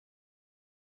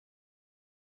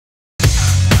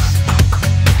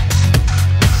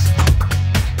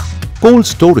Cold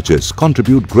storages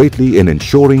contribute greatly in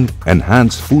ensuring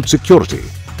enhanced food security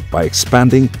by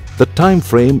expanding the time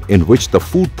frame in which the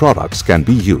food products can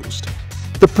be used.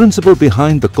 The principle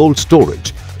behind the cold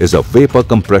storage is a vapor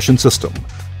compression system,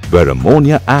 where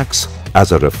ammonia acts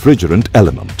as a refrigerant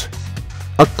element.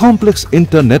 A complex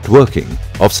internetworking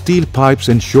of steel pipes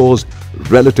ensures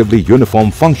relatively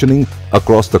uniform functioning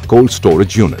across the cold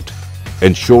storage unit,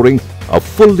 ensuring a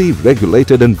fully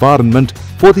regulated environment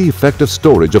for the effective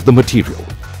storage of the material.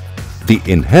 The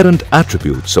inherent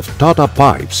attributes of Tata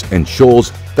Pipes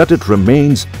ensures that it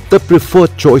remains the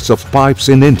preferred choice of pipes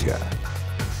in India.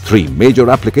 Three major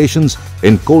applications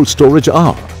in cold storage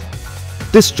are: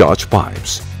 discharge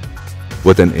pipes.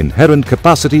 With an inherent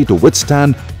capacity to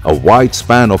withstand a wide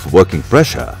span of working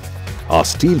pressure, our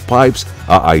steel pipes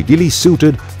are ideally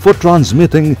suited for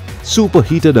transmitting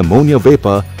superheated ammonia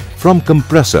vapor from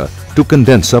compressor to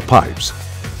condenser pipes,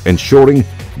 ensuring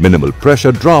minimal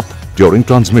pressure drop during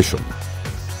transmission.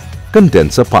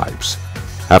 Condenser pipes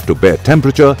have to bear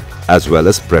temperature as well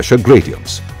as pressure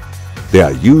gradients. They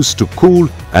are used to cool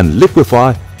and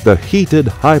liquefy the heated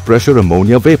high-pressure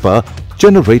ammonia vapor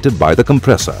generated by the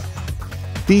compressor.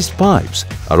 These pipes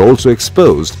are also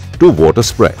exposed to water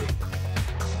spray.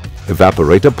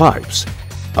 Evaporator pipes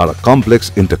are a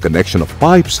complex interconnection of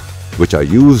pipes which are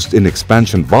used in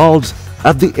expansion valves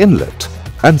at the inlet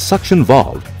and suction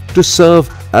valve to serve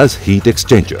as heat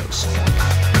exchangers.